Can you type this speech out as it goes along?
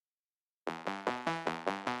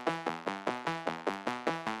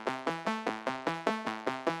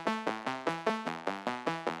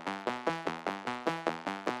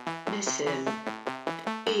Tyson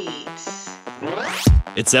Beats.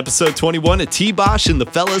 It's episode 21 of T-Bosh and the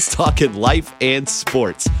fellas talking life and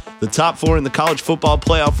sports. The top four in the college football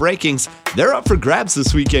playoff rankings, they're up for grabs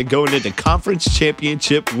this weekend going into conference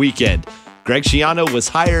championship weekend. Greg Schiano was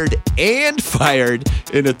hired and fired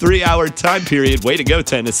in a 3-hour time period. Way to go,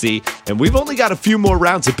 Tennessee. And we've only got a few more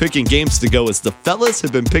rounds of picking games to go as the fellas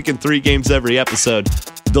have been picking 3 games every episode.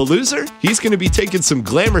 The loser, he's going to be taking some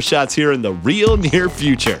glamour shots here in the real near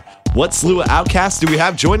future. What slew of outcasts do we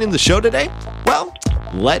have joining the show today? Well,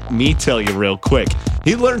 let me tell you real quick.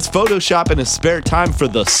 He learns Photoshop in his spare time for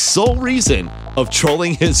the sole reason of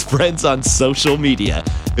trolling his friends on social media.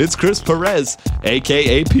 It's Chris Perez,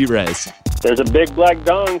 a.k.a. Perez. There's a big black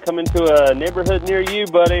dong coming to a neighborhood near you,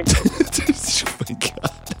 buddy. Oh my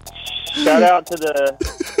God. Shout out to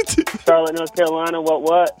the Charlotte, North Carolina,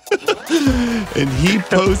 what? And he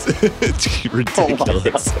posts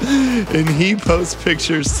ridiculous. And he posts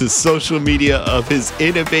pictures to social media of his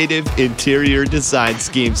innovative interior design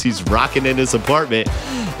schemes he's rocking in his apartment.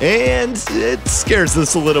 And it scares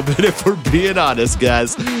us a little bit if we're being honest,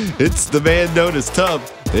 guys. It's the man known as Tub.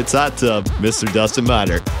 It's Hot Tub, Mr. Dustin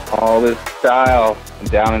Miner. All this style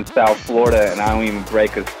down in South Florida, and I don't even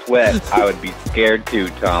break a sweat. I would be scared too,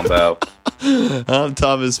 Tombo. I'm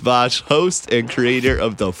Thomas Bosch, host and creator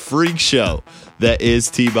of the freak show that is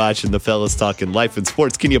T-Bosh and the fellas talking life and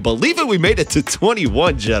sports. Can you believe it? We made it to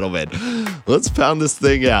 21, gentlemen. Let's pound this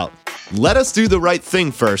thing out. Let us do the right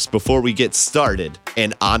thing first before we get started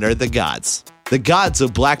and honor the gods. The gods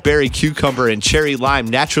of blackberry, cucumber, and cherry lime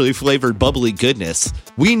naturally flavored bubbly goodness.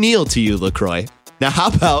 We kneel to you, LaCroix. Now, how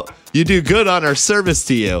about you do good on our service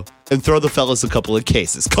to you and throw the fellas a couple of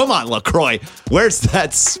cases? Come on, LaCroix. Where's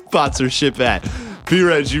that sponsorship at?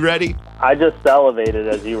 Perez, you ready? I just salivated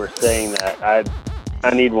as you were saying that.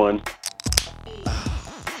 I need one.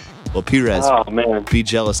 Well, Perez, man. Be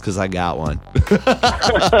jealous because I got one.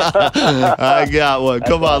 I got one.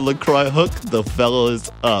 Come on, LaCroix, hook the fellas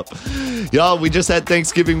up. Y'all, we just had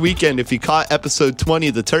Thanksgiving weekend. If you caught episode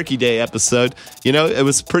 20, the Turkey Day episode, you know, it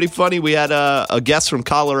was pretty funny. We had a guest from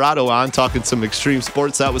Colorado on talking some extreme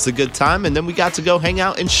sports. That was a good time. And then we got to go hang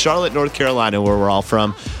out in Charlotte, North Carolina, where we're all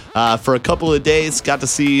from, for a couple of days. Got to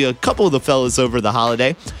see a couple of the fellas over the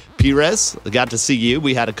holiday. Perez, got to see you.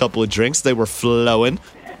 We had a couple of drinks. They were flowing.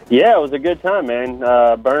 Yeah, it was a good time, man.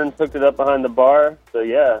 Burns hooked it up behind the bar, so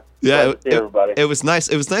yeah. Yeah, everybody. It was nice.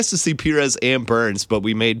 It was nice to see Perez and Burns, but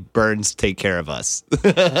we made Burns take care of us. You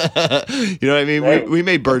know what I mean? Hey, we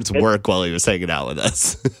made Burns work while he was hanging out with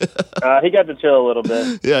us. He got to chill a little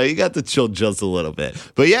bit. Yeah, he got to chill just a little bit.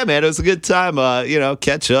 But yeah, man, it was a good time. You know,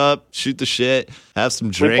 catch up, shoot the shit, have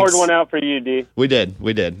some drinks. We poured one out for you, D. We did.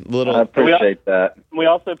 Little. I appreciate that. We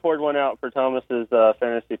also poured one out for Thomas's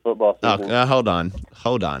fantasy football season. Hold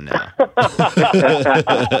on now.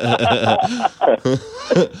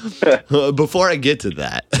 Before I get to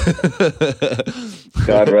that,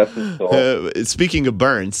 God rest his soul. Speaking of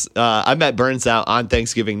Burns, I met Burns out on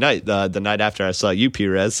Thanksgiving night, the night after I saw you,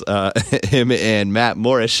 Perez. Him and Matt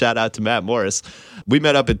Morris. Shout out to Matt Morris. We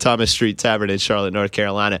met up at Thomas Street Tavern in Charlotte, North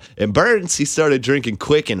Carolina. And Burns, he started drinking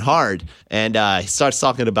quick and hard. And he starts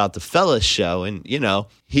talking about the fellas show. And, you know,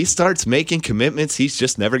 he starts making commitments he's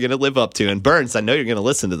just never going to live up to. And Burns, I know you're going to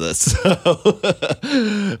listen to this.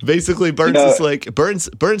 So basically, Burns is like, Burns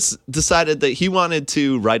decided that he wanted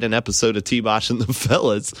to write an episode of T-Bosh and the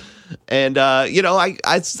fellas. And, you know, I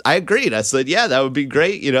agreed. I said, yeah, that would be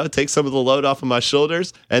great. You know, take some of the load off of my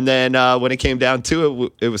shoulders. And then when it came down to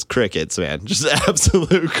it, it was crickets, man. Just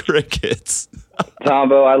absolute crickets.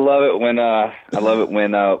 Tombo, I love it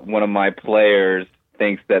when one of my players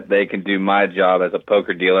thinks that they can do my job as a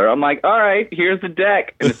poker dealer. I'm like, all right, here's the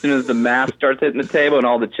deck. And as soon as the math starts hitting the table and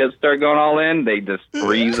all the chips start going all in, they just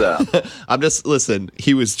freeze up. Listen,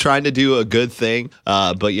 he was trying to do a good thing,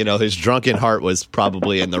 but, you know, his drunken heart was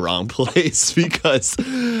probably in the wrong place because,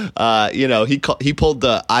 you know, he pulled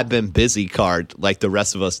the I've been busy card like the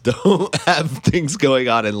rest of us don't have things going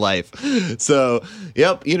on in life. So,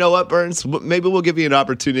 yep, you know what, Burns? Maybe we'll give you an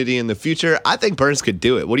opportunity in the future. I think Burns could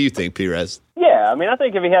do it. What do you think, Perez? Yeah, I mean, I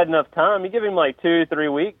think if he had enough time, you give him like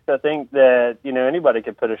 2-3 weeks, I think that, you know, anybody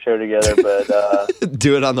could put a show together, but...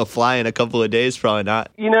 do it on the fly in a couple of days? Probably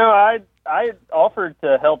not. You know, I offered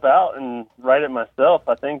to help out and write it myself.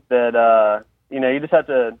 I think that, you know, you just have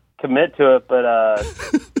to commit to it, but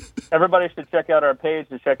everybody should check out our page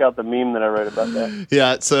to check out the meme that I wrote about that.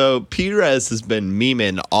 Yeah, so Perez has been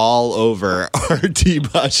memeing all over our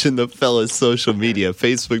T-Bosh and the fellas social media,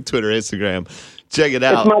 Facebook, Twitter, Instagram. Check it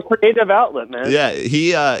out. It's my creative outlet, man. Yeah,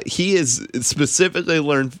 he is specifically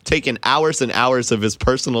taking hours and hours of his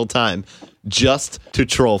personal time just to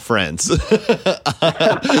troll friends.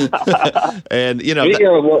 And, Speaking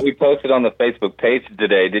of what we posted on the Facebook page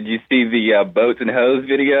today, did you see the boats and hose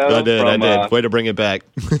video? I did. Way to bring it back.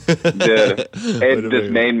 It just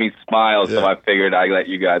made me smile, so I figured I'd let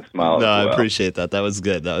you guys smile as well. I appreciate that. That was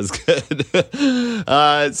good.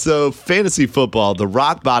 So fantasy football, the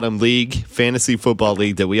Rock Bottom League, fantasy football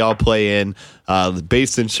league that we all play in,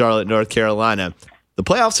 based in Charlotte, North Carolina. The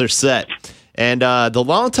playoffs are set. And the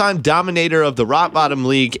longtime dominator of the Rock Bottom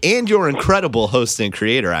League and your incredible host and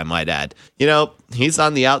creator, I might add, he's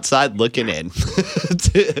on the outside looking in.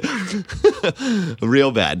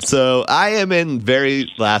 Real bad. So I am in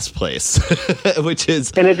very last place, which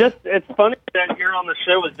is... And it's funny that you're on the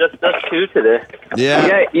show with just us two today.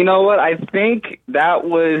 Yeah, you know what? I think that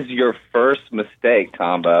was your first mistake,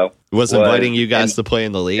 Tombo. Was inviting you guys to play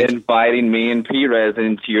in the league? Inviting me and Perez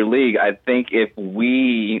into your league. I think if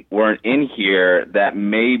we weren't in here, that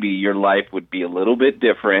maybe your life would be a little bit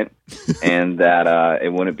different and that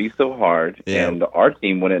it wouldn't be so hard and our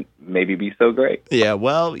team wouldn't maybe be so great. Yeah,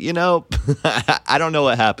 well, I don't know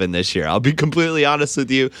what happened this year. I'll be completely honest with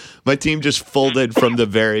you. My team just folded from the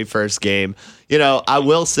very first game. I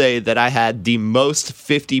will say that I had the most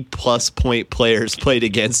 50-plus point players played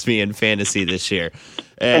against me in fantasy this year.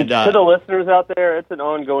 And to the listeners out there, it's an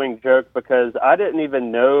ongoing joke because I didn't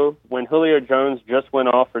even know when Julio Jones just went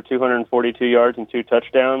off for 242 yards and 2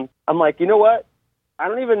 touchdowns. I'm like, you know what? I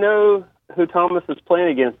don't even know who Thomas is playing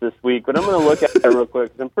against this week, but I'm going to look at it real quick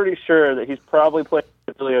because I'm pretty sure that he's probably playing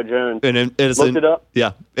with Julio Jones. And looked it up?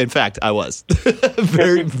 Yeah. In fact, I was.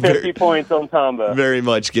 50 points on Tombo. Very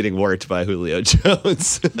much getting worked by Julio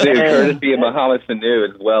Jones. Dude, courtesy of Mohamed Sanu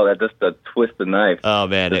as well. That just a twist the knife. Oh,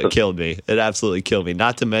 man, it killed me. It absolutely killed me.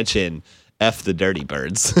 Not to mention... F the Dirty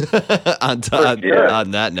Birds on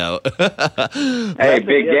that note. Hey,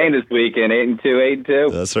 big game this weekend,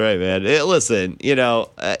 8-2. That's right, man. Listen,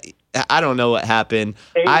 I don't know what happened.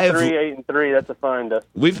 8-3. That's a fine, Dustin.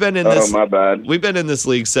 We've been in this. Oh, my bad. We've been in this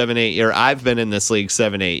league 7-8 years. I've been in this league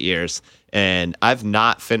 7-8 years, and I've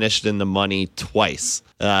not finished in the money twice.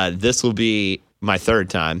 This will be my third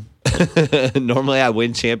time. Normally, I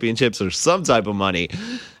win championships or some type of money.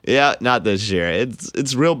 Yeah, not this year.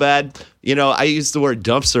 It's real bad. I use the word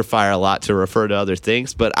dumpster fire a lot to refer to other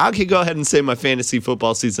things, but I could go ahead and say my fantasy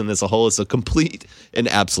football season as a whole is a complete and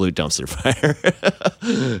absolute dumpster fire.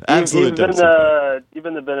 You've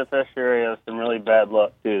been the beneficiary of some really bad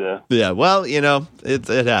luck, too, though. Yeah, well, it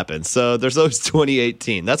happens. So there's always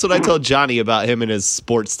 2018. That's what I told Johnny about him and his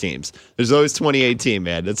sports teams. There's always 2018,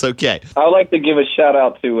 man. It's okay. I would like to give a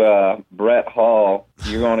shout-out to Brett Hall.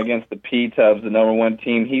 You're going against the P-Tubs, the number one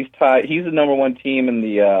team. He's the number one team in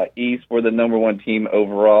the East. We're the number one team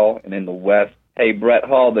overall, and in the West. Hey, Brett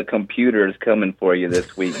Hall, the computer is coming for you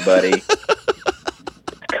this week, buddy.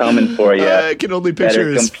 Coming for you. I can only picture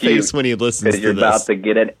his face when he listens to this. You're about to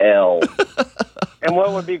get an L. And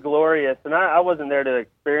what would be glorious, and I wasn't there to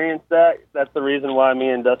experience that. That's the reason why me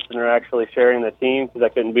and Dustin are actually sharing the team, because I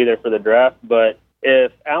couldn't be there for the draft. But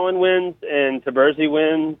if Allen wins and Taberzi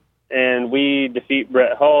wins and we defeat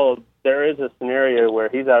Brett Hall, there is a scenario where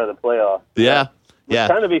he's out of the playoffs. Yeah. Yeah.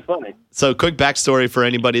 It's kind of be funny. So quick backstory for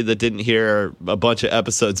anybody that didn't hear a bunch of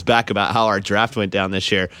episodes back about how our draft went down this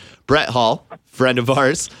year. Brett Hall, friend of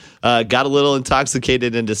ours, got a little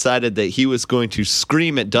intoxicated and decided that he was going to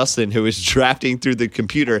scream at Dustin, who was drafting through the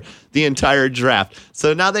computer the entire draft.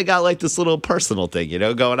 So now they got like this little personal thing,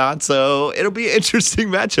 going on. So it'll be an interesting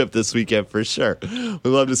matchup this weekend for sure. We'd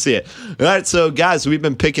love to see it. All right, so guys, we've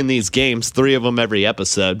been picking these games, 3 of them every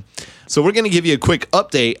episode. So we're going to give you a quick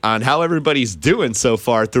update on how everybody's doing so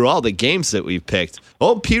far through all the games that we've picked.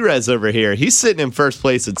 Old Perez over here, he's sitting in first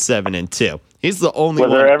place at 7-2. He's the only one.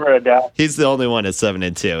 Was there ever a doubt? He's the only one at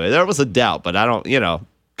 7-2. There was a doubt, but I don't,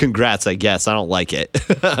 congrats, I guess. I don't like it.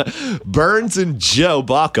 Burns and Joe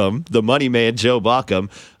Bauckham, the money man Joe Bauckham,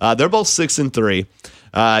 they're both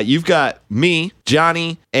 6-3. You've got me,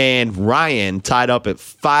 Johnny, and Ryan tied up at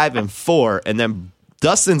 5-4, and then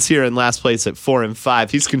Dustin's here in last place at 4-5.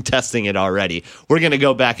 He's contesting it already. We're going to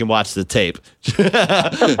go back and watch the tape.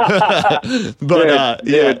 But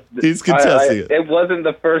he's contesting it. It wasn't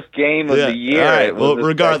the first game of the year. All right. Well,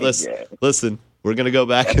 regardless, listen, we're going to go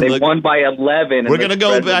back and they won by 11. We're going to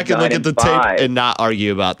go back and look at the tape and not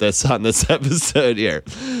argue about this on this episode here.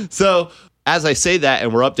 So as I say that,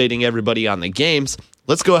 and we're updating everybody on the games,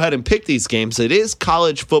 let's go ahead and pick these games. It is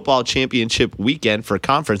college football championship weekend for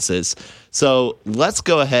conferences. So let's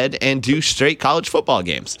go ahead and do straight college football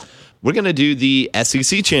games. We're going to do the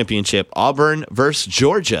SEC championship, Auburn versus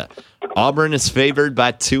Georgia. Auburn is favored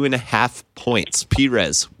by 2.5 points.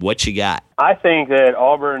 Perez, what you got? I think that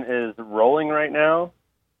Auburn is rolling right now.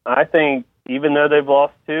 I think even though they've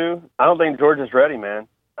lost 2, I don't think Georgia's ready, man.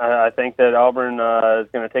 I think that Auburn is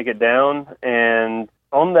going to take it down. And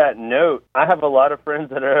on that note, I have a lot of friends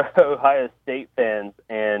that are Ohio State fans,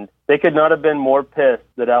 and they could not have been more pissed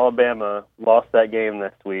that Alabama lost that game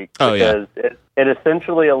this week. Oh, because it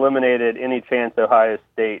essentially eliminated any chance Ohio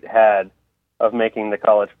State had of making the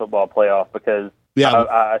college football playoff. Because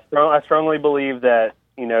I strongly believe that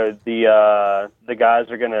the guys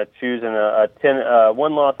are going to choose a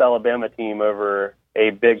one-loss Alabama team over a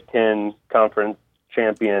Big Ten conference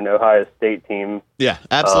champion Ohio State team. Yeah,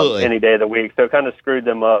 absolutely. Any day of the week. So it kind of screwed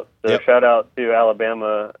them up. So shout out to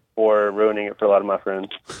Alabama for ruining it for a lot of my friends.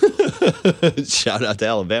 Shout out to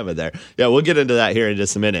Alabama there. Yeah, we'll get into that here in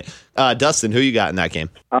just a minute. Dustin, who you got in that game?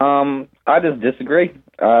 I just disagree.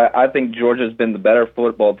 I think Georgia's been the better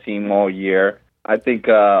football team all year. I think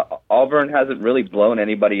Auburn hasn't really blown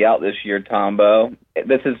anybody out this year, Tombo.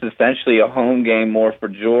 This is essentially a home game more for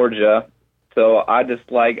Georgia. So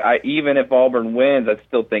even if Auburn wins, I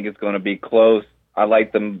still think it's going to be close. I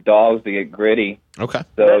like them dogs to get gritty. Okay.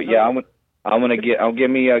 So yeah, give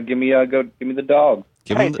me the dogs.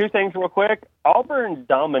 Hey, 2 things real quick. Auburn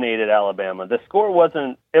dominated Alabama. The score was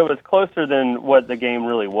closer than what the game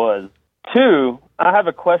really was. 2, I have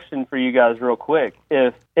a question for you guys real quick.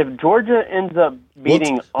 If Georgia ends up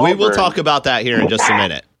beating Auburn... We will talk about that here in just a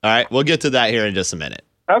minute. All right? We'll get to that here in just a minute.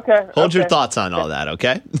 Okay. Hold your thoughts on all that,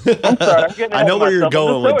 okay? I'm sorry. I'm getting I know where you're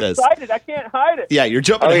going with this. this. I'm so excited. I can't hide it. Yeah, you're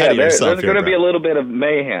jumping ahead of yourself. There's going to be a little bit of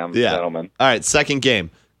mayhem, gentlemen. All right, second game.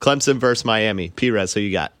 Clemson versus Miami. P-Rez, who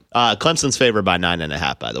you got? Clemson's favored by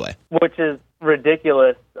 9.5, by the way. Which is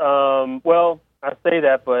ridiculous. Well, I say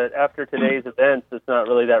that, but after today's events, it's not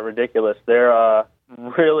really that ridiculous. They're a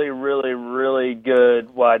really, really, really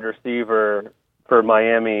good wide receiver for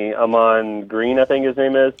Miami. Amon Green, I think his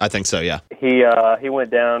name is. I think so, yeah. He went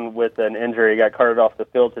down with an injury. He got carted off the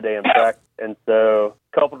field today in practice. And so,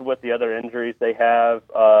 coupled with the other injuries they have,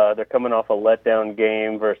 they're coming off a letdown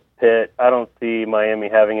game versus Pitt. I don't see Miami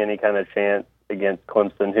having any kind of chance against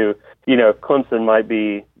Clemson, who, Clemson might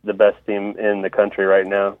be the best team in the country right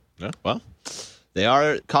now. Yeah, well, they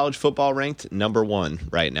are college football ranked number 1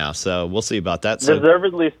 right now, so we'll see about that. So,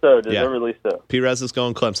 deservedly so. P-Rez is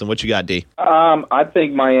going Clemson. What you got, D? I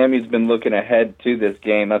think Miami's been looking ahead to this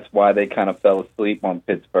game. That's why they kind of fell asleep on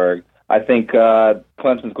Pittsburgh. I think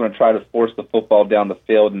Clemson's going to try to force the football down the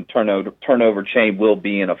field, and turnover chain will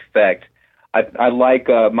be in effect. I like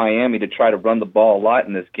Miami to try to run the ball a lot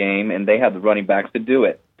in this game, and they have the running backs to do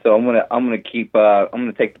it. So I'm gonna take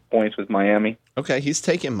the points with Miami. Okay, he's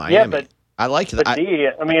taking Miami. Yeah, but I like that.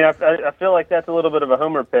 I feel like that's a little bit of a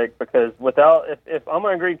homer pick because if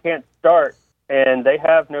Amon Green can't start and they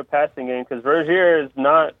have no passing game, because Rozier is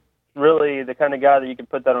not really the kind of guy that you can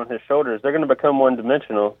put that on his shoulders. They're going to become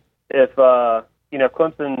one-dimensional. If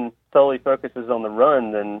Clemson solely focuses on the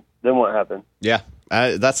run, then what happens? Yeah,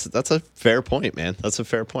 that's a fair point, man. That's a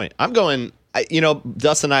fair point. I'm going.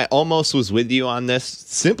 Dustin, I almost was with you on this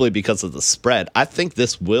simply because of the spread. I think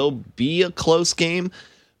this will be a close game,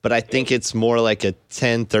 but I think it's more like a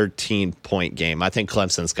 10-13 point game. I think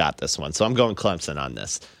Clemson's got this one, so I'm going Clemson on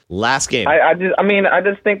this. Last game. I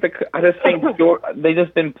just think they've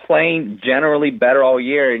just been playing generally better all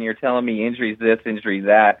year, and you're telling me injuries this, injuries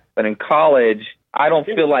that. But in college, I don't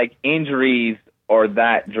feel like injuries are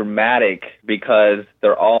that dramatic because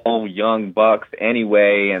they're all young bucks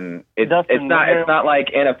anyway, and it's not like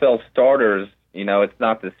NFL starters. It's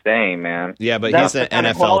not the same, man. Yeah, but he's an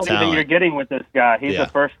NFL talent that you're getting with this guy. He's a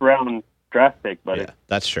first round draft pick, buddy. Yeah,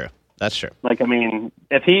 that's true.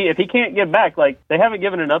 If he can't get back, they haven't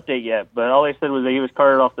given an update yet, but all they said was that he was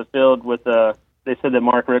carted off the field with they said that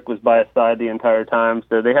Mark Richt was by his side the entire time,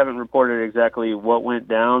 so they haven't reported exactly what went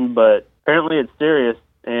down, but apparently it's serious.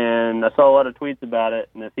 And I saw a lot of tweets about it,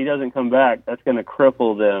 and if he doesn't come back, that's going to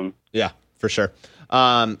cripple them. Yeah, for sure.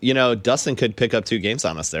 Dustin could pick up 2 games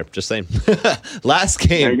on us there. Just saying. Last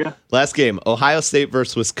game. Ohio State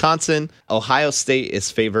versus Wisconsin. Ohio State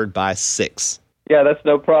is favored by 6. Yeah, that's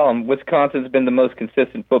no problem. Wisconsin's been the most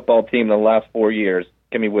consistent football team in the last 4 years.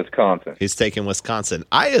 Give me Wisconsin. He's taking Wisconsin.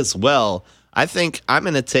 I as well. I think I'm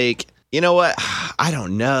going to take. You know what? I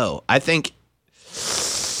don't know. I think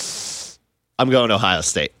I'm going Ohio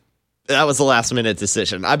State. That was a last-minute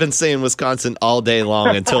decision. I've been saying Wisconsin all day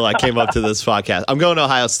long until I came up to this podcast. I'm going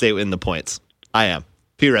Ohio State in the points. I am.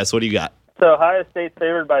 P-Rez, what do you got? So Ohio State's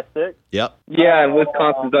favored by 6? Yep. Yeah, and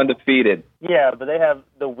Wisconsin's undefeated. Yeah, but they have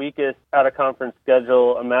the weakest out-of-conference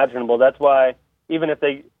schedule imaginable. That's why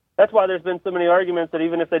there's been so many arguments that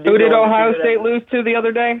even if they do... Who did Ohio State lose to the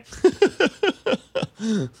other day?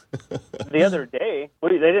 The other day? They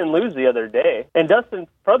didn't lose the other day. And Dustin,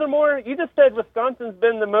 furthermore, you just said Wisconsin's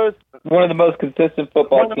been one of the most consistent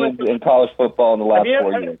football teams in college football in the last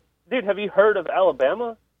 4 years. Dude, have you heard of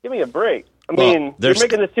Alabama? Give me a break. I Well, mean, you're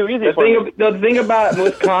making this too easy for me. The thing about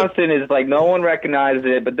Wisconsin is like no one recognizes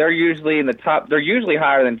it, but they're usually in the top. They're usually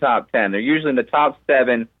higher than top 10. They're usually in the top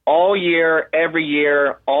 7 all year, every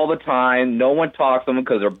year, all the time. No one talks to them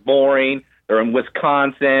because they're boring. They're in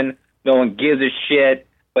Wisconsin. No one gives a shit.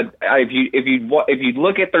 But if you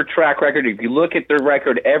look at their track record, if you look at their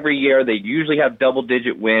record every year, they usually have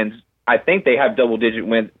double-digit wins. I think they have double-digit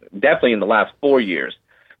wins definitely in the last 4 years.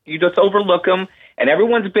 You just overlook them, and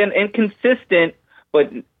everyone's been inconsistent,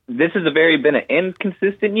 but this has been an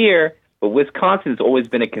inconsistent year, but Wisconsin's always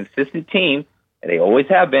been a consistent team, and they always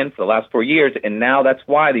have been for the last 4 years, and now that's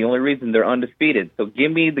why the only reason they're undefeated. So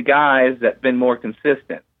give me the guys that've been more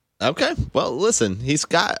consistent. Okay. Well, listen, he's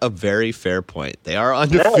got a very fair point. They are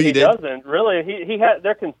undefeated. No, he doesn't. Really,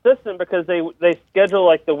 they're consistent because they schedule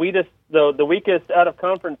like the weakest out of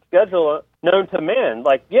conference schedule known to man.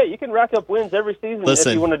 Like, yeah, you can rack up wins every season if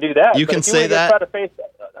you want to do that. You can say that. Try to face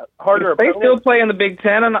harder They opponents. still play in the Big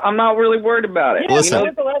Ten, and I'm not really worried about it. Yeah,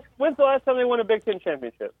 Listen. when's the last time they won a Big Ten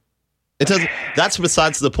championship? It doesn't. That's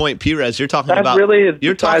besides the point, Perez. You're talking That about. really is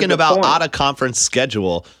You're besides talking the about point. out of conference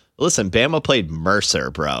schedule. Listen, Bama played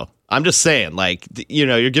Mercer, bro. I'm just saying, like,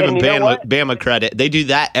 you're giving And you know what? Bama credit. They do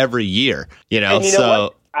that every year, And you know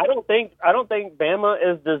what? I don't think Bama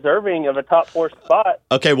is deserving of a top 4 spot.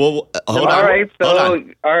 Okay, well, hold All on. right,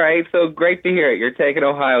 Hold on. so great to hear it. You're taking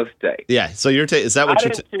Ohio State. Yeah, so is that I what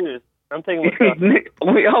you're didn't choose. I'm taking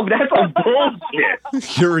Wisconsin. That's a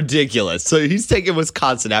bullshit. you're ridiculous. So he's taking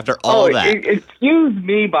Wisconsin after all that. Excuse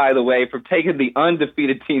me, by the way, for taking the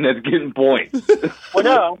undefeated team that's getting points. Well,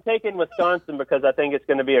 no, I'm taking Wisconsin because I think it's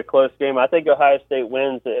going to be a close game. I think Ohio State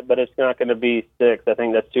wins, but it's not going to be 6. I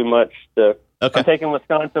think that's too much. So Okay. I'm taking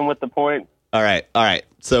Wisconsin with the point. All right.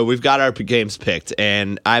 So we've got our games picked,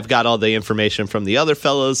 and I've got all the information from the other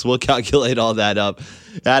fellows. We'll calculate all that up,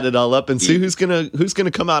 add it all up, and see who's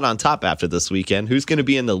gonna come out on top after this weekend. Who's gonna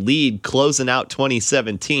be in the lead closing out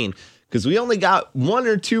 2017? Because we only got 1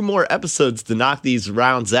 or 2 more episodes to knock these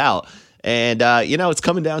rounds out. And, it's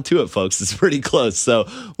coming down to it, folks. It's pretty close. So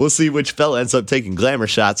we'll see which fella ends up taking glamour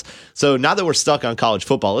shots. So now that we're stuck on college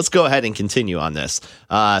football, let's go ahead and continue on this.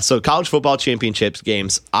 So college football championships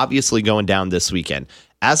games obviously going down this weekend.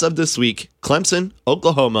 As of this week, Clemson,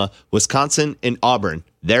 Oklahoma, Wisconsin, and Auburn,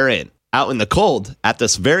 they're in. Out in the cold at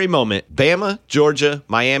this very moment, Bama, Georgia,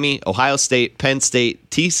 Miami, Ohio State, Penn State,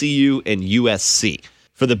 TCU, and USC.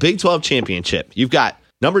 For the Big 12 championship, you've got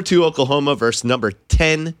number 2 Oklahoma versus number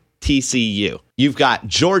 10 TCU. You've got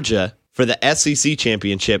Georgia for the SEC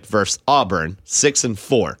championship versus Auburn, 6-4.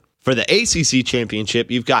 For the ACC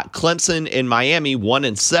championship, you've got Clemson and Miami,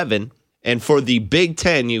 1-7. And for the Big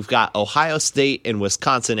 10, you've got Ohio State and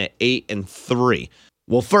Wisconsin at 8-3.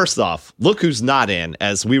 Well, first off, look who's not in,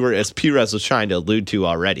 as Perez was trying to allude to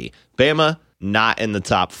already. Bama, not in the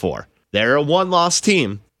top 4. They're a one-loss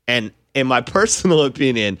team, and in my personal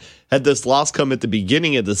opinion, had this loss come at the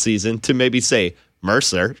beginning of the season to maybe say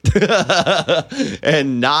Mercer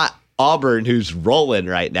and not Auburn, who's rolling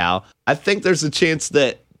right now, I think there's a chance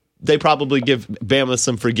that they probably give Bama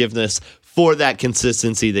some forgiveness for that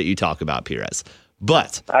consistency that you talk about, Perez.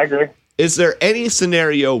 But I agree. is there any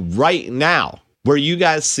scenario right now where you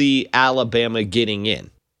guys see Alabama getting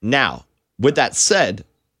in? Now, with that said,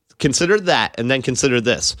 consider that and then consider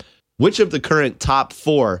this. Which of the current top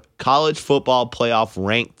 4 college football playoff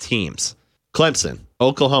ranked teams, Clemson,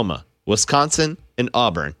 Oklahoma, Wisconsin, and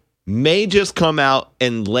Auburn, may just come out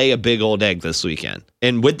and lay a big old egg this weekend?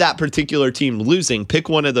 And with that particular team losing, pick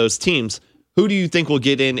one of those teams. Who do you think will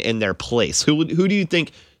get in their place? Who do you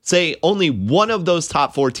think, say only one of those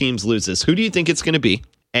top 4 teams loses, who do you think it's going to be?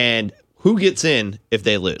 And who gets in if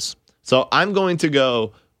they lose? So I'm going to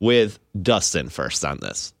go with Dustin first on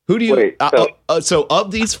this. Who do you? So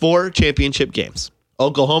of these 4 championship games,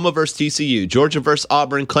 Oklahoma versus TCU, Georgia versus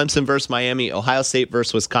Auburn, Clemson versus Miami, Ohio State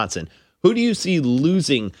versus Wisconsin, who do you see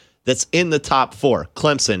losing that's in the top 4?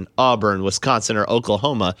 Clemson, Auburn, Wisconsin, or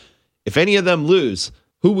Oklahoma? If any of them lose,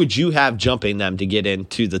 who would you have jumping them to get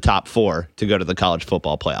into the top 4 to go to the college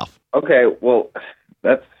football playoff? Okay, well,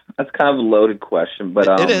 that's kind of a loaded question, but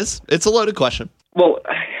it is. It's a loaded question. Well,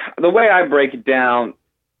 the way I break it down,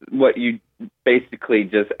 what you basically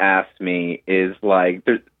just asked me is like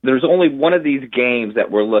there's only one of these games that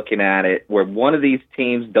we're looking at it where one of these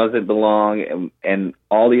teams doesn't belong, and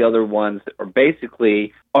all the other ones are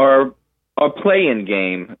basically are play-in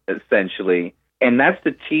game essentially, and that's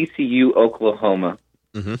the TCU Oklahoma.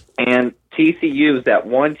 Mm-hmm. And TCU is that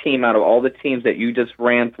one team out of all the teams that you just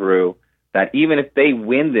ran through that even if they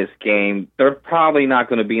win this game, they're probably not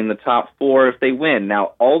going to be in the top 4 if they win.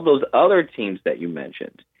 Now, all those other teams that you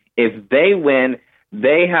mentioned, if they win,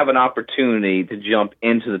 they have an opportunity to jump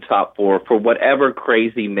into the top 4 for whatever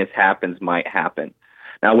crazy mishaps might happen.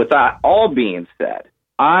 Now, with that all being said,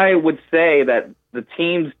 I would say that the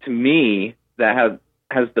teams, to me, that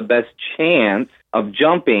has the best chance of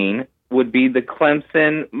jumping would be the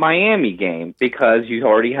Clemson-Miami game, because you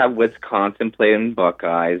already have Wisconsin playing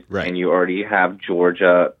Buckeyes, right, and you already have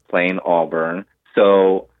Georgia playing Auburn.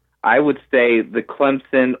 So I would say the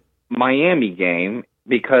Clemson-Miami game,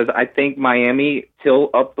 because I think Miami, till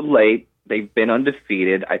up late, they've been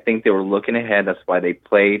undefeated. I think they were looking ahead. That's why they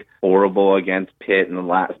played horrible against Pitt in the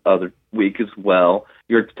last other week as well.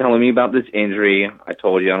 You're telling me about this injury. I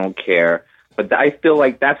told you I don't care. But I feel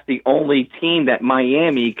like that's the only team that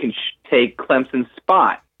Miami can take Clemson's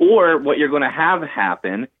spot. Or what you're going to have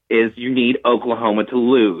happen is you need Oklahoma to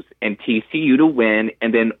lose and TCU to win,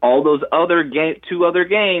 and then all those other 2 other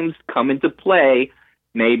games come into play.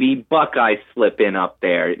 Maybe Buckeyes slip in up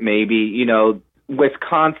there. Maybe,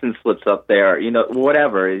 Wisconsin slips up there,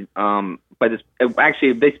 whatever. But this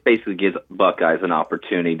basically gives Buckeyes an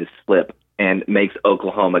opportunity to slip and makes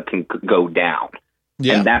Oklahoma can go down.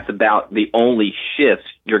 Yeah. And that's about the only shifts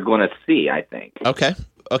you're going to see, I think. Okay.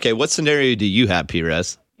 What scenario do you have,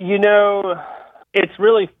 Perez? It's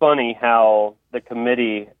really funny how the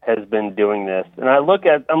committee has been doing this. And I'm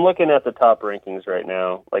looking at the top rankings right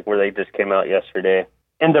now, like where they just came out yesterday.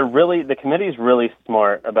 And the committee's really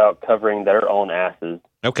smart about covering their own asses.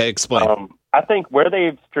 Okay, explain. I think where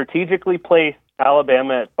they've strategically placed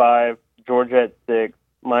Alabama at 5, Georgia at 6,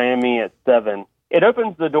 Miami at 7, it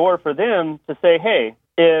opens the door for them to say, hey,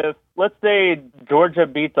 if, let's say, Georgia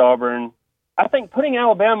beats Auburn, I think putting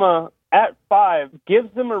Alabama at 5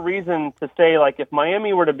 gives them a reason to say, like, if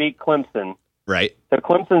Miami were to beat Clemson, right, so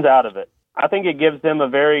Clemson's out of it. I think it gives them a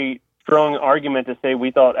very strong argument to say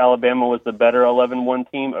we thought Alabama was the better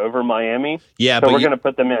 11-1 team over Miami. Yeah, so we're going to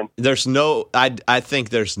put them in. I think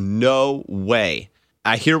there's no way.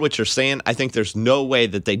 I hear what you're saying. I think there's no way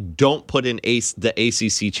that they don't put in the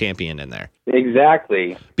ACC champion in there.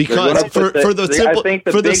 Exactly. Because for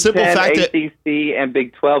the simple fact that ACC and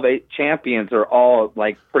Big 12 champions are all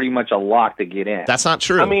like pretty much a lock to get in. That's not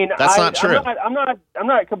true. I mean, that's not true. I'm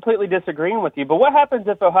not completely disagreeing with you. But what happens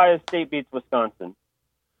if Ohio State beats Wisconsin?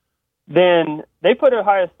 Then they put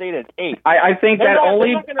Ohio State at 8. I think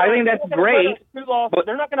that's great.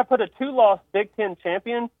 They're not going to put a 2-loss Big Ten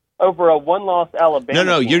champion over a 1-loss Alabama.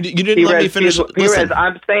 No, you didn't let me finish. Listen.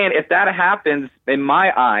 I'm saying if that happens, in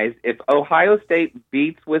my eyes, if Ohio State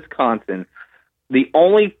beats Wisconsin, the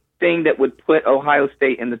only thing that would put Ohio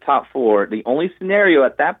State in the top 4, the only scenario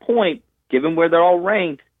at that point, given where they're all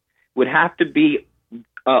ranked, would have to be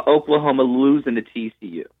Oklahoma losing to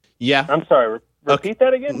TCU. Yeah. I'm sorry. Repeat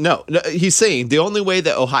that again? No, he's saying the only way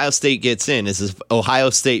that Ohio State gets in is if Ohio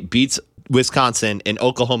State beats Wisconsin and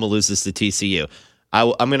Oklahoma loses to TCU.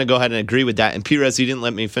 I'm going to go ahead and agree with that. And Perez, you didn't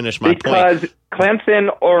let me finish my point. Because Clemson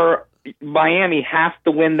or Miami has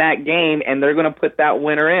to win that game, and they're going to put that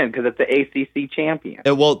winner in because it's the ACC champion.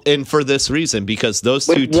 And for this reason, because those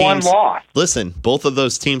two teams, one loss. Listen, both of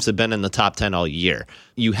those teams have been in the top 10 all year.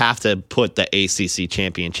 You have to put the ACC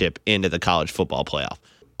championship into the college football playoff.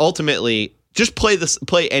 Ultimately, just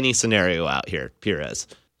play any scenario out here, Perez.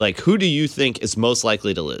 Like, who do you think is most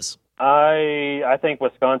likely to lose? I think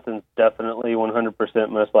Wisconsin's definitely 100%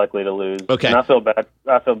 most likely to lose. Okay. And I feel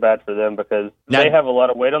bad for them because they have a lot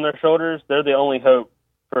of weight on their shoulders. They're the only hope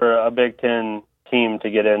for a Big Ten team to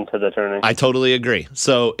get into the tournament. I totally agree.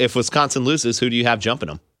 So if Wisconsin loses, who do you have jumping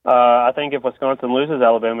them? I think if Wisconsin loses,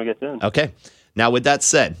 Alabama gets in. Okay. Now, with that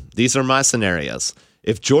said, these are my scenarios.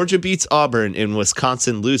 If Georgia beats Auburn and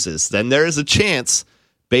Wisconsin loses, then there is a chance,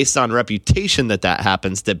 based on reputation that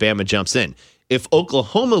happens, that Bama jumps in. If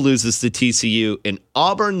Oklahoma loses to TCU and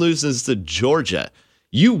Auburn loses to Georgia,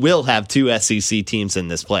 you will have 2 SEC teams in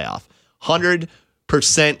this playoff. 100%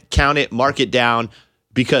 count it, mark it down,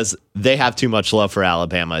 because they have too much love for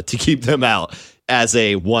Alabama to keep them out as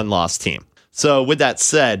a 1-loss team. So with that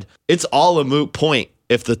said, it's all a moot point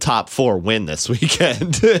if the top 4 win this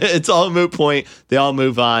weekend. It's all a moot point. They all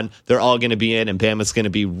move on. They're all going to be in, and Bama's going to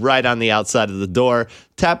be right on the outside of the door,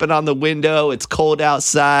 tapping on the window. It's cold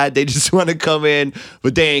outside. They just want to come in,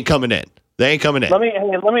 but they ain't coming in. They ain't coming in. I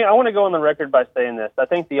want to go on the record by saying this. I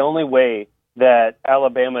think the only way that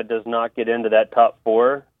Alabama does not get into that top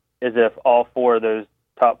 4 is if all 4 of those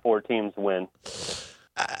top 4 teams win.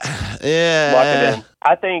 Yeah. Lock it in.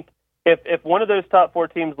 I think if one of those top 4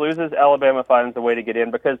 teams loses, Alabama finds a way to get in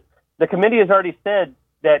because the committee has already said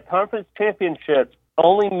that conference championships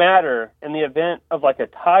only matter in the event of like a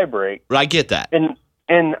tie break. I get that.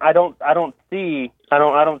 And I don't see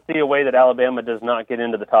a way that Alabama does not get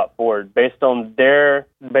into the top 4 based on their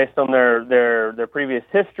previous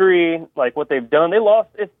history, like what they've done. They lost.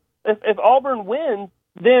 If Auburn wins,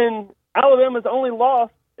 then Alabama's only loss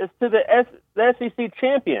is to the SEC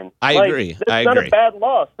champion. I agree. It's not a bad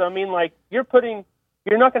loss. So, I mean, like you're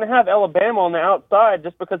not going to have Alabama on the outside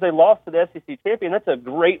just because they lost to the SEC champion. That's a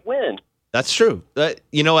great win. That's true.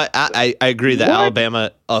 You know what? I agree that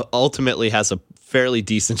Alabama ultimately has a fairly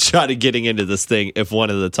decent shot at getting into this thing if one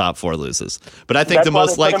of the top 4 loses. But I think That's the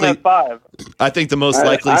most likely. 5. I think the most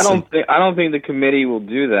likely. I don't think the committee will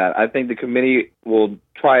do that. I think the committee will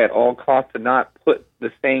try at all costs to not put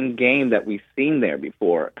the same game that we've seen there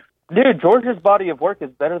before. Dude, Georgia's body of work is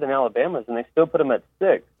better than Alabama's, and they still put them at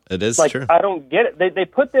 6. It is like, true. I don't get it. They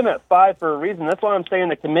put them at 5 for a reason. That's why I'm saying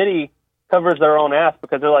the committee covers their own ass,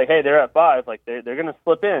 because they're like, hey, they're at 5. Like they're going to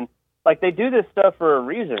slip in. Like they do this stuff for a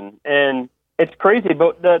reason, and it's crazy.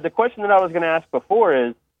 But the question that I was going to ask before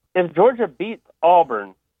is, if Georgia beats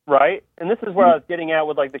Auburn, right? And this is where I was getting at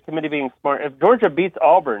with like the committee being smart. If Georgia beats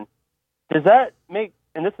Auburn, does that make?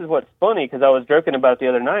 And this is what's funny because I was joking about it the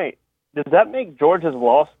other night. Does that make Georgia's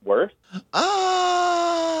loss worse?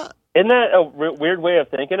 Isn't that a weird way of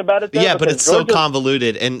thinking about it? Though? Yeah, but Because it's so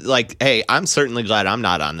convoluted. And like, hey, I'm certainly glad I'm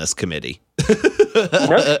not on this committee.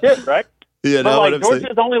 No shit, right? You know but what like I'm saying?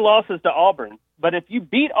 Georgia's only loss is to Auburn. But if you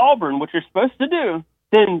beat Auburn, which you're supposed to do,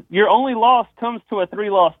 then your only loss comes to a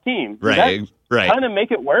 3-loss team. Does Right. kind of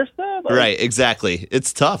make it worse, though? Like, Right, exactly.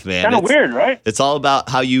 It's tough, man. Kind of weird, right? It's all about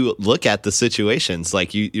how you look at the situations.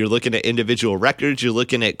 Like you're looking at individual records, you're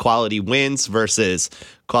looking at quality wins versus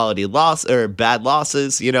quality loss or bad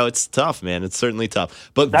losses. You know, it's tough, man. It's certainly tough.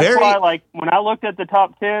 But That's why, like, when I looked at the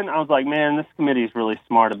top 10, I was like, man, this committee is really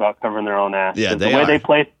smart about covering their own ass. Yeah, the way they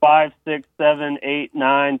place 5, 6, 7, 8,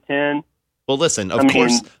 9, 10. Well, listen,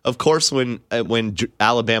 of course, when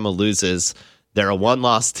Alabama loses, they're a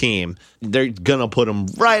one-loss team. They're gonna put them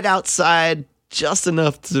right outside, just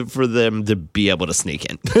enough for them to be able to sneak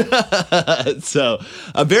in. So,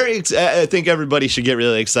 I think everybody should get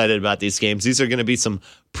really excited about these games. These are going to be some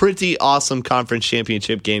pretty awesome conference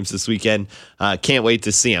championship games this weekend. Can't wait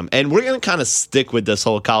to see them. And we're going to kind of stick with this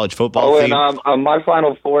whole college football thing. And my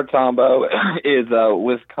Final Four, Tombo, is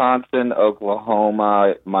Wisconsin,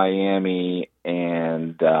 Oklahoma, Miami,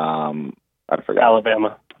 and I forgot.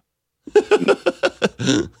 Alabama.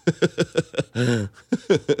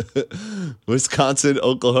 Wisconsin,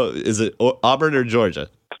 Oklahoma. Is it Auburn or Georgia?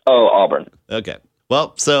 Oh, Auburn. Okay.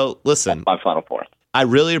 Well, so listen. My Final Four. I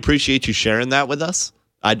really appreciate you sharing that with us.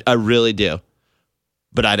 I really do.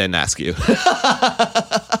 But I didn't ask you. That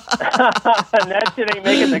shit ain't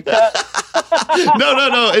making the cut.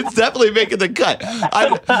 No. It's definitely making the cut.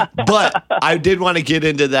 But I did want to get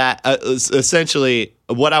into that. Essentially,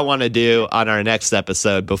 what I want to do on our next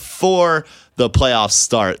episode before the playoffs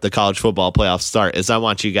start, the college football playoffs start, is I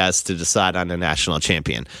want you guys to decide on a national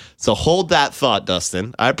champion. So hold that thought,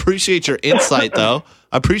 Dustin. I appreciate your insight, though.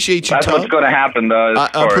 I appreciate you, That's Tub. what's going to happen, though.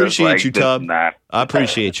 I appreciate you, Tub. I I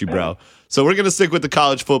appreciate you, bro. So we're going to stick with the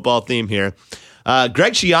college football theme here.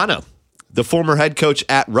 Greg Schiano, the former head coach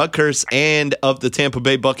at Rutgers and of the Tampa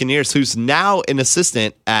Bay Buccaneers, who's now an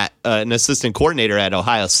assistant coordinator at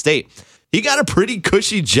Ohio State. He got a pretty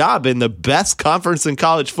cushy job in the best conference in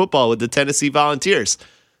college football with the Tennessee Volunteers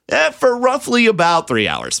for roughly about 3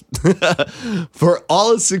 hours. For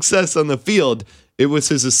all his success on the field, it was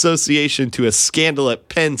his association to a scandal at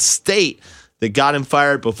Penn State that got him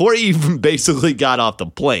fired before he even basically got off the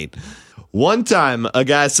plane. One time, a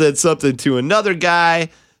guy said something to another guy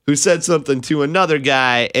who said something to another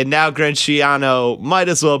guy, and now Greg Schiano might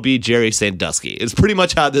as well be Jerry Sandusky. It's pretty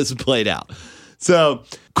much how this played out. So,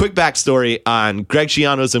 quick backstory on Greg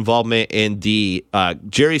Schiano's involvement in the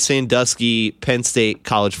Jerry Sandusky Penn State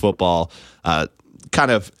college football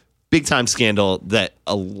kind of big-time scandal that,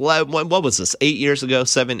 what was this, 8 years ago,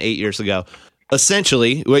 8 years ago?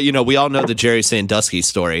 Essentially, we all know the Jerry Sandusky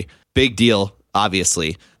story. Big deal,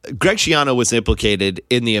 obviously. Greg Schiano was implicated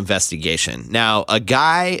in the investigation. Now, a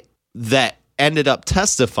guy that ended up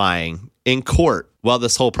testifying in court while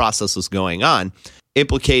this whole process was going on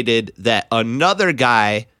implicated that another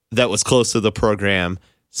guy that was close to the program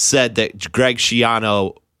said that Greg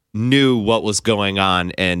Schiano knew what was going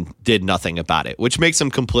on and did nothing about it, which makes him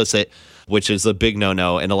complicit, which is a big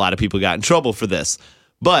no-no, and a lot of people got in trouble for this.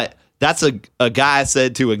 But that's a guy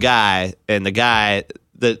said to a guy, and the guy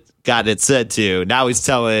that got it said to, now he's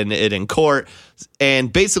telling it in court,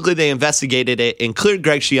 and basically they investigated it and cleared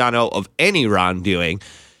Greg Schiano of any wrongdoing.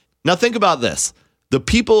 Now think about this. The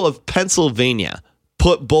people of Pennsylvania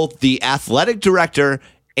put both the athletic director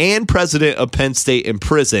and president of Penn State in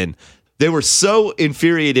prison. They were so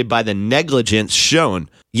infuriated by the negligence shown,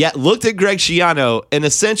 yet looked at Greg Schiano and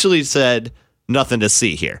essentially said, nothing to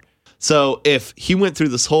see here. So if he went through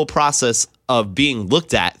this whole process of being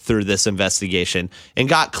looked at through this investigation and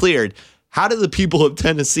got cleared, how do the people of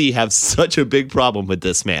Tennessee have such a big problem with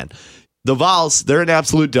this man? The Vols, they're an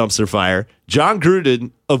absolute dumpster fire. John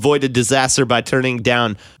Gruden avoided disaster by turning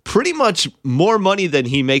down pretty much more money than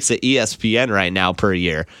he makes at ESPN right now per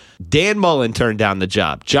year. Dan Mullen turned down the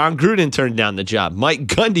job. John Gruden turned down the job. Mike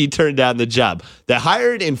Gundy turned down the job. They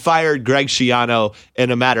hired and fired Greg Schiano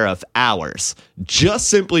in a matter of hours, just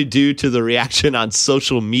simply due to the reaction on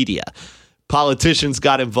social media. Politicians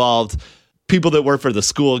got involved. People that work for the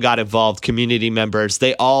school got involved. Community members.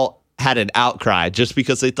 They all had an outcry just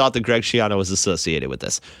because they thought that Greg Schiano was associated with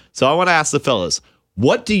this. So I want to ask the fellas,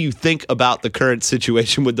 what do you think about the current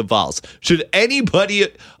situation with the Vols? Should anybody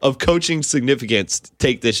of coaching significance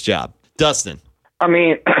take this job? Dustin. I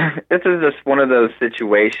mean, this is just one of those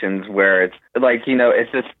situations where it's like,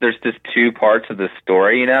 it's just, there's just two parts of the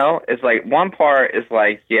story, It's like one part is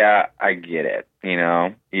like, yeah, I get it.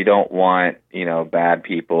 You don't want, bad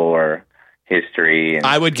people or history. And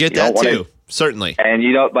I would get that too. Certainly. And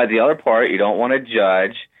by the other part, you don't want to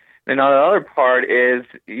judge. And the other part is,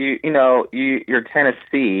 you're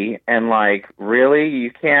Tennessee, and really,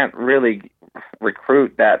 you can't really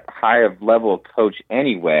recruit that high of level of coach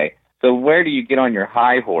anyway. So where do you get on your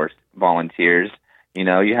high horse, Volunteers? You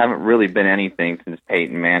haven't really been anything since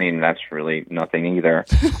Peyton Manning, and that's really nothing either.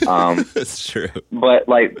 That's true. But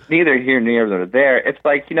neither here nor there. It's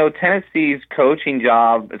like, Tennessee's coaching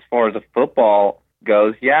job as far as the football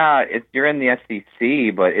goes, yeah, you're in the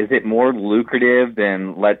SEC, but is it more lucrative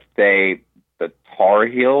than, let's say, the Tar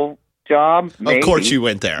Heel job? Maybe. Of course you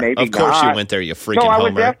went there. Maybe of course not. You went there, you freaking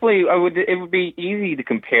homer. It would be easy to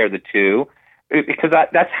compare the two because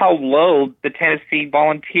that's how low the Tennessee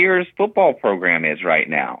Volunteers football program is right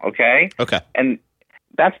now, okay? Okay. And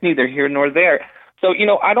that's neither here nor there. So,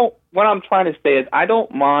 what I'm trying to say is I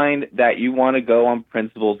don't mind that you want to go on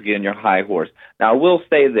principles, get in your high horse. Now, I will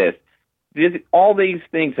say this. All these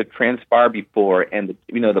things have transpired before, and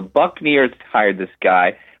the Buccaneers hired this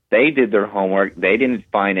guy. They did their homework. They didn't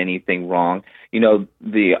find anything wrong.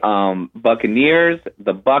 The Buccaneers,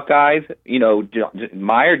 the Buckeyes.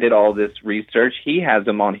 Meyer did all this research. He has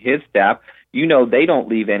them on his staff. They don't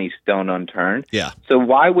leave any stone unturned. Yeah. So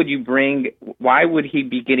why would he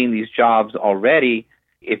be getting these jobs already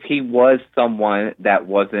if he was someone that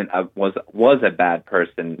was a bad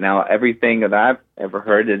person? Now, everything that I've ever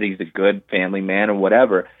heard is he's a good family man or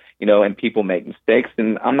whatever, and people make mistakes,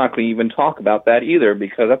 and I'm not going to even talk about that either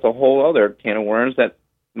because that's a whole other can of worms that's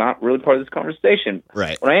not really part of this conversation.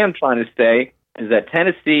 Right. What I am trying to say is that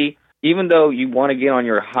Tennessee, even though you want to get on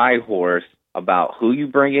your high horse about who you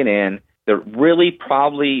bring it in, there really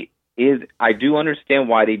probably is. I do understand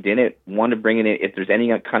why they didn't want to bring it in if there's any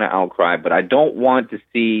kind of outcry, but I don't want to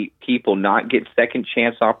see people not get second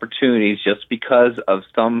chance opportunities just because of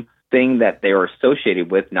something that they were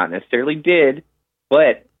associated with, not necessarily did,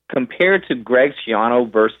 but compared to Greg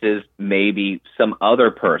Schiano versus maybe some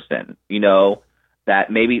other person,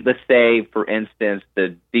 that maybe, let's say, for instance,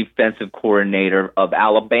 the defensive coordinator of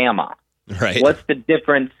Alabama. Right. What's the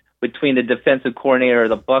difference between the defensive coordinator of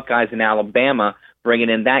the Buckeyes in Alabama, bringing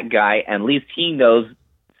in that guy, and at least he knows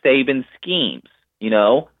Saban's schemes,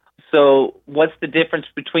 So what's the difference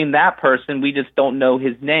between that person? We just don't know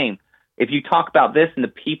his name. If you talk about this and the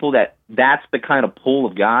people that's the kind of pool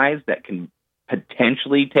of guys that can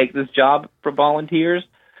potentially take this job for Volunteers,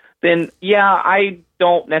 then, yeah, I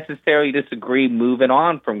don't necessarily disagree moving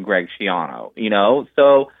on from Greg Schiano,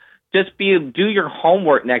 So just do your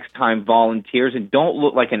homework next time, Volunteers, and don't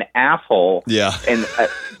look like an asshole. Yeah, and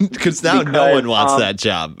because no one wants that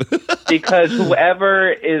job. Because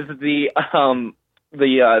whoever is the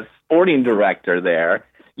sporting director there,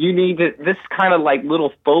 you need to. This kind of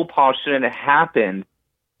little faux pas shouldn't have happened.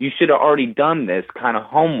 You should have already done this kind of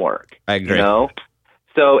homework. I agree.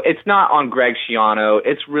 So it's not on Greg Schiano.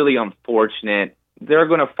 It's really unfortunate. They're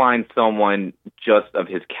going to find someone just of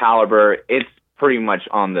his caliber. It's pretty much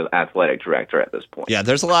on the athletic director at this point. Yeah,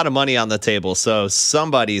 there's a lot of money on the table, so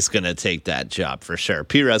somebody's going to take that job for sure.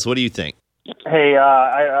 Perez, what do you think? Hey,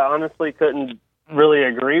 I honestly couldn't really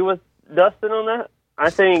agree with Dustin on that. I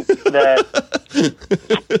think that...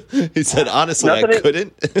 He said, honestly, I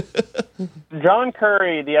couldn't. John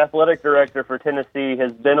Curry, the athletic director for Tennessee,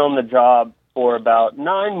 has been on the job for about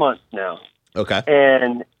 9 months now. Okay.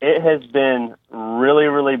 And it has been really,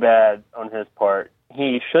 really bad on his part.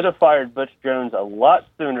 He should have fired Butch Jones a lot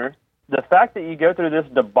sooner. the fact that you go through this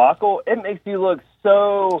debacle, it makes you look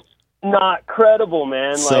so not credible,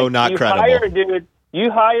 man. So not credible. You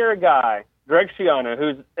hire a guy, Greg Schiano,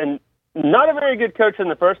 who's not a very good coach in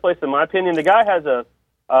the first place, in my opinion. The guy has a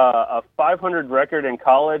 500 record in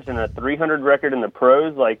college and a 300 record in the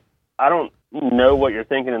pros. Like, I don't know what you're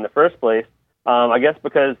thinking in the first place. I guess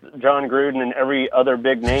because John Gruden and every other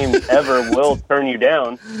big name ever will turn you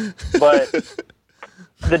down. But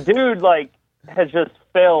the dude, like, has just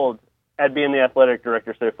failed at being the athletic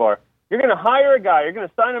director so far. You're going to hire a guy, you're going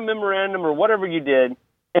to sign a memorandum or whatever you did,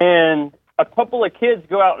 and a couple of kids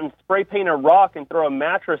go out and spray paint a rock and throw a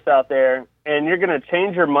mattress out there, and you're going to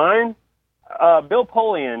change your mind? Bill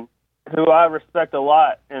Polian, who I respect a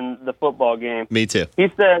lot in the football game. Me too. He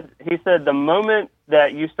said the moment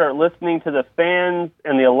that you start listening to the fans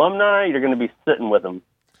and the alumni, you're going to be sitting with them.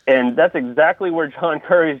 And that's exactly where John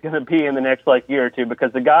Curry is going to be in the next year or two,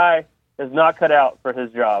 because the guy is not cut out for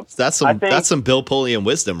his job. That's some Bill Polian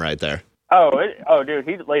wisdom right there. Dude,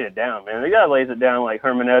 he laid it down, man. The guy lays it down like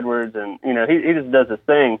Herman Edwards, and he just does his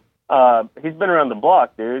thing. He's been around the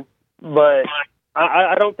block, dude. But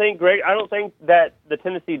I don't think that the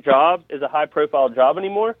Tennessee job is a high-profile job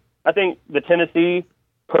anymore. I think the Tennessee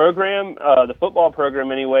program, the football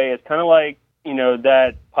program anyway, is kind of like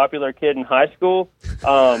that popular kid in high school.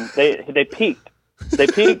 They peaked. They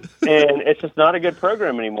peaked, and it's just not a good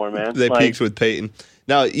program anymore, man. They peaked with Peyton.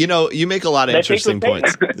 Now, you make a lot of interesting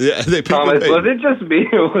points. Yeah, they Thomas, was it just me,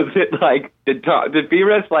 or was it like, did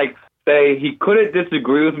Beres say he couldn't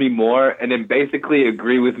disagree with me more and then basically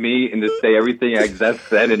agree with me and just say everything I just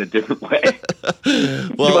said in a different way?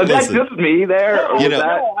 Well, was that just me there? Or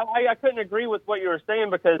I couldn't agree with what you were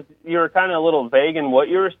saying because you were kind of a little vague in what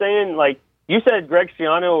you were saying. Like, you said Greg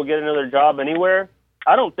Schiano will get another job anywhere.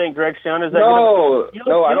 I don't think Greg Schiano's that good.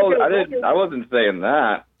 No, I wasn't saying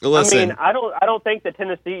that. Listen. I don't think that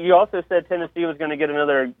Tennessee. You also said Tennessee was going to get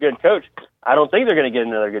another good coach. I don't think they're going to get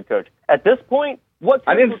another good coach at this point.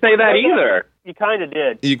 I didn't say that either. You kind of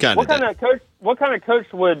did. You kind of did. What kind of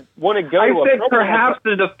coach would want to go? I said perhaps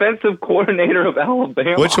the defensive coordinator of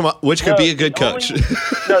Alabama, which could be a good coach.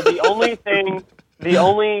 The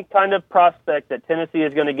only kind of prospect that Tennessee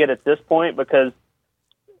is going to get at this point, because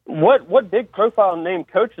what big profile name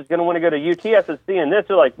coach is going to want to go to UT after seeing this?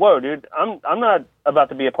 They're like, whoa, dude, I'm not about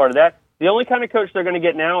to be a part of that. The only kind of coach they're going to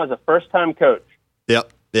get now is a first-time coach.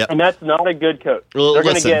 Yep. And that's not a good coach. Well, they're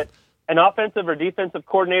going to get an offensive or defensive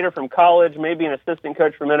coordinator from college, maybe an assistant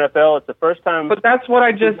coach from NFL. It's the first time. But that's what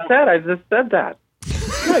I just said. I just said that.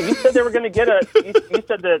 No, you said they were going to get you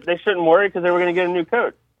said that they shouldn't worry because they were going to get a new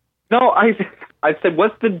coach. No, I said,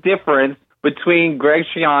 what's the difference between Greg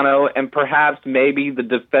Schiano and perhaps maybe the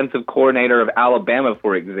defensive coordinator of Alabama,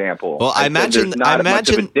 for example? Well, I imagine much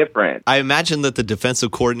of a difference. I imagine that the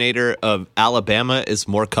defensive coordinator of Alabama is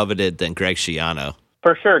more coveted than Greg Schiano.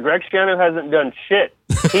 For sure, Greg Schiano hasn't done shit.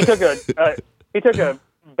 He took a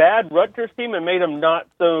bad Rutgers team and made them not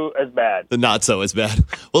so as bad. Not so as bad.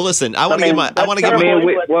 Well, listen, we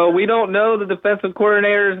don't know the defensive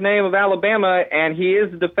coordinator's name of Alabama, and he is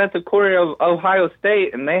the defensive coordinator of Ohio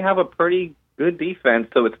State, and they have a pretty good defense.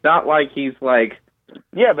 So it's not like he's like,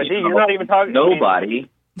 yeah, but you're not even talking nobody.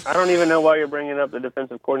 I don't even know why you're bringing up the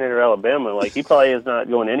defensive coordinator of Alabama. Like, he probably is not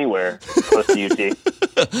going anywhere close to UT.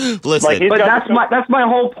 Listen, but that's my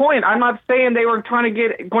whole point. I'm not saying they were going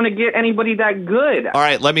to get anybody that good. All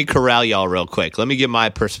right, let me corral y'all real quick. Let me give my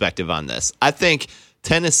perspective on this. I think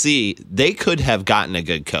Tennessee, they could have gotten a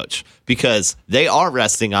good coach because they are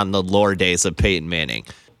resting on the lore days of Peyton Manning.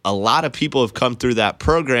 A lot of people have come through that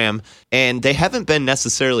program, and they haven't been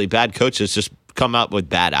necessarily bad coaches, just come up with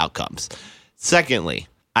bad outcomes. Secondly,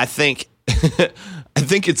 I think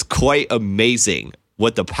it's quite amazing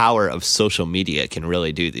what the power of social media can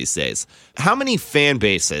really do these days. How many fan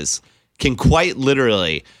bases can quite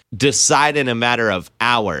literally decide in a matter of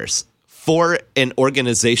hours for an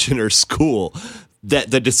organization or school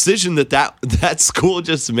that the decision that school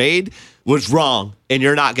just made was wrong and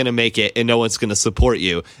you're not going to make it and no one's going to support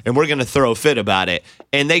you and we're going to throw a fit about it?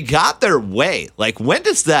 And they got their way. Like, when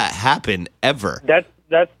does that happen ever?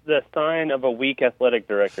 That's the sign of a weak athletic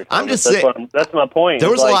director. I'm just saying. That's my point. There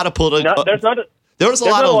was a lot of political. There was a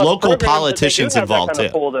lot of local politicians involved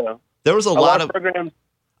too. There was a lot of programs.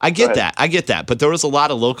 I get that, but there was a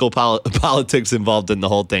lot of local politics involved in the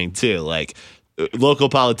whole thing too. Like, local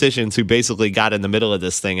politicians who basically got in the middle of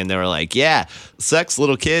this thing and they were like, yeah, sex,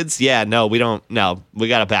 little kids. Yeah, no, we don't. No, we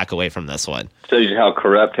got to back away from this one. Shows you how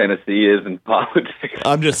corrupt Tennessee is in politics.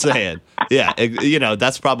 I'm just saying. Yeah,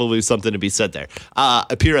 that's probably something to be said there.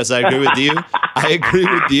 Pires, I agree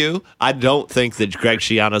with you. I don't think that Greg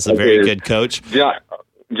Schiano's a very good coach.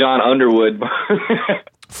 John Underwood.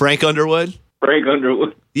 Frank Underwood? Frank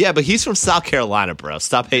Underwood. Yeah, but he's from South Carolina, bro.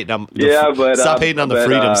 Stop hating on Stop hating on the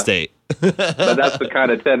Freedom State. But that's the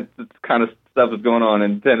kind of stuff that's going on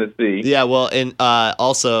in Tennessee. Yeah, well, and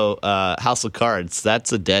also House of Cards,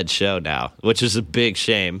 that's a dead show now, which is a big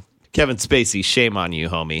shame. Kevin Spacey, shame on you,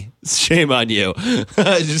 homie. Shame on you.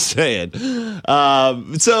 Just saying.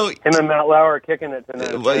 So him and Matt Lauer are kicking it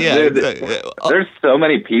tonight. Well, yeah, Dude, there's so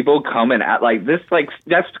many people coming at like this. Like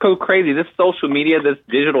that's so crazy. This social media, this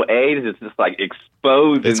digital age, is just like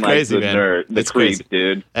exposing it's crazy, like man. the It's creeps, crazy,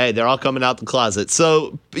 dude. Hey, they're all coming out the closet.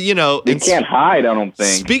 So you know, They can't hide. I don't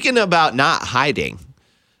think. Speaking about not hiding,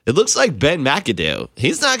 it looks like Ben McAdoo.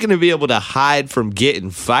 He's not going to be able to hide from getting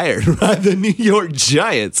fired by the New York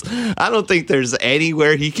Giants. I don't think there's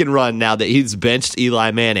anywhere he can run now that he's benched Eli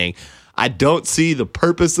Manning. I don't see the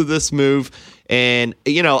purpose of this move. And,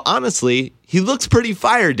 you know, honestly, he looks pretty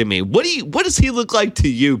fired to me. What does he look like to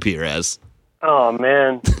you, Perez? Oh,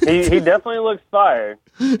 man. He definitely looks fired.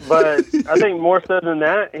 But I think more so than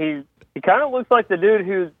that, he kind of looks like the dude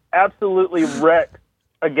who's absolutely wrecked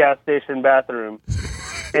a gas station bathroom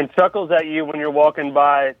and chuckles at you when you're walking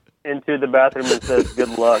by into the bathroom and says,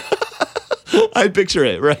 good luck. I picture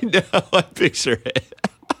it right now. I picture it.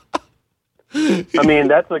 I mean,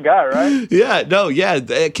 that's the guy, right? Yeah, no, yeah.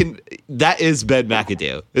 That is Ben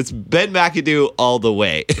McAdoo. It's Ben McAdoo all the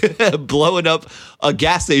way. Blowing up a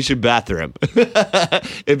gas station bathroom.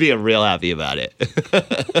 And being real happy about it.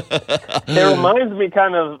 It reminds me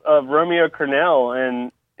kind of Romeo Cornell.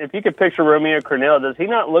 And if you could picture Romeo Cornell, does he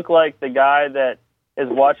not look like the guy that is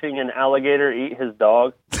watching an alligator eat his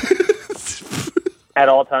dog at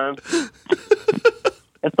all times?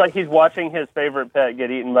 It's like he's watching his favorite pet get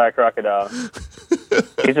eaten by a crocodile.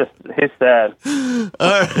 He's sad.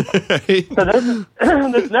 All right. So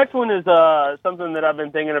this next one is something that I've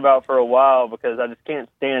been thinking about for a while because I just can't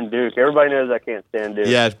stand Duke. Everybody knows I can't stand Duke.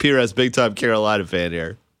 Yeah, Perez, big time Carolina fan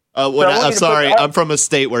here. I'm sorry, I'm from a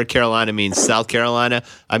state where Carolina means South Carolina.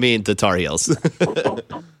 I mean the Tar Heels.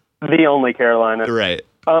 The only Carolina. Right.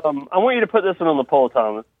 I want you to put this one on the poll,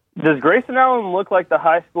 Thomas. Does Grayson Allen look like the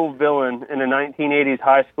high school villain in a 1980s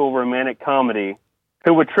high school romantic comedy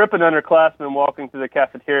who would trip an underclassman walking through the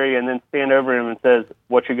cafeteria and then stand over him and says,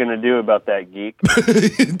 what you going to do about that, geek?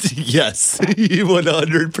 Yes, he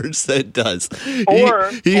 100% does.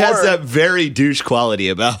 He has that very douche quality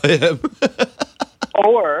about him.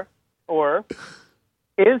 Or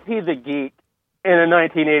is he the geek in a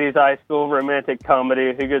 1980s high school romantic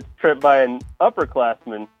comedy who gets tripped by an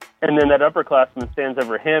upperclassman, and then that upperclassman stands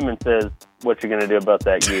over him and says, what you going to do about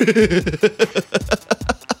that geek?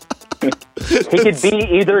 He could be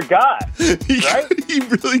either guy, right? He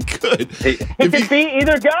really could. He could be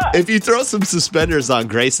either guy. If you throw some suspenders on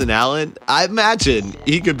Grayson Allen, I imagine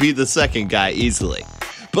he could be the second guy easily.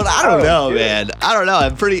 But I don't know, dude. Man. I don't know.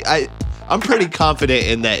 I'm pretty confident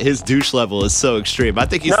in that his douche level is so extreme. I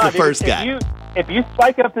think he's the first guy. If you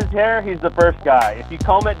spike up his hair, he's the first guy. If you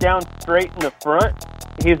comb it down straight in the front,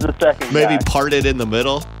 he's the second guy. Maybe part it in the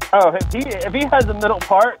middle. Oh, if he has a middle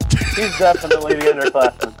part, he's definitely the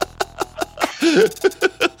underclassman.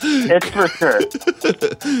 It's for sure.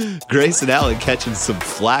 Grayson Allen catching some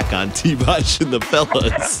flack on T-Bosh and the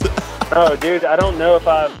fellas. Oh, dude, I don't know if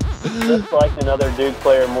I've disliked another Duke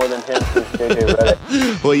player more than him since JJ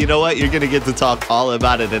Redick. Well, you know what? You're going to get to talk all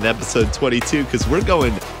about it in episode 22 because we're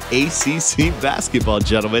going ACC basketball,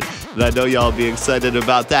 gentlemen. And I know y'all will be excited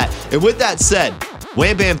about that. And with that said,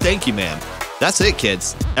 wham, bam, thank you, man. That's it,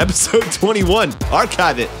 kids. Episode 21.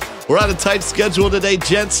 Archive it. We're on a tight schedule today,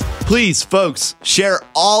 gents. Please, folks, share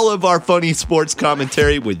all of our funny sports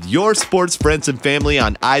commentary with your sports friends and family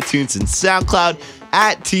on iTunes and SoundCloud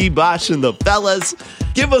at T-Bosh and the Fellas.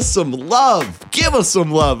 Give us some love. Give us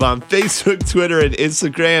some love on Facebook, Twitter, and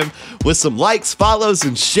Instagram with some likes, follows,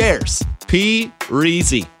 and shares.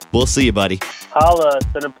 P-Reezy. We'll see you, buddy. Holla, it's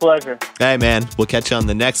been a pleasure. Hey, man, we'll catch you on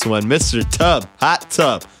the next one. Mr. Tub, Hot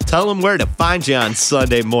Tub, tell them where to find you on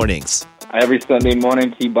Sunday mornings. Every Sunday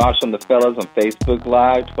morning, T-Bosh on the Fellas on Facebook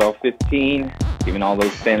Live, 12:15. Giving all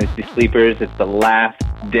those fantasy sleepers. It's the last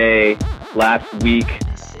week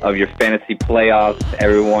of your fantasy playoffs.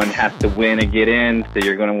 Everyone has to win and get in, so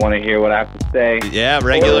you're going to want to hear what I have to say. Yeah,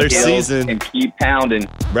 regular season. And keep pounding.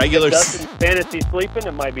 If Dustin's fantasy sleeping,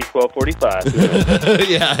 it might be 12:45.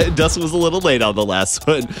 Yeah, Dustin was a little late on the last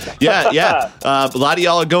one. Yeah. A lot of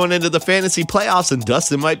y'all are going into the fantasy playoffs, and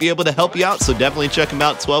Dustin might be able to help you out, so definitely check him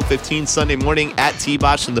out 12:15 Sunday morning at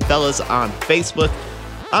T-Bosh and the Fellas on Facebook.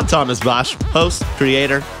 I'm Thomas Bosh, host,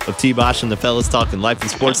 creator of T-Bosh and the Fellas Talking Life and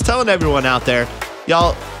Sports, telling everyone out there,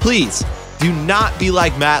 y'all, please do not be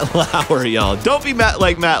like Matt Lauer, y'all. Don't be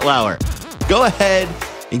like Matt Lauer. Go ahead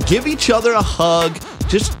and give each other a hug.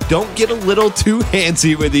 Just don't get a little too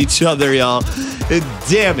handsy with each other, y'all. And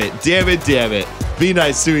damn it. Be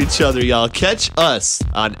nice to each other, y'all. Catch us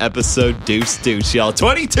on episode Deuce, y'all.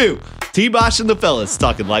 22. T-Bosh and the fellas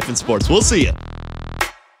talking life and sports. We'll see you.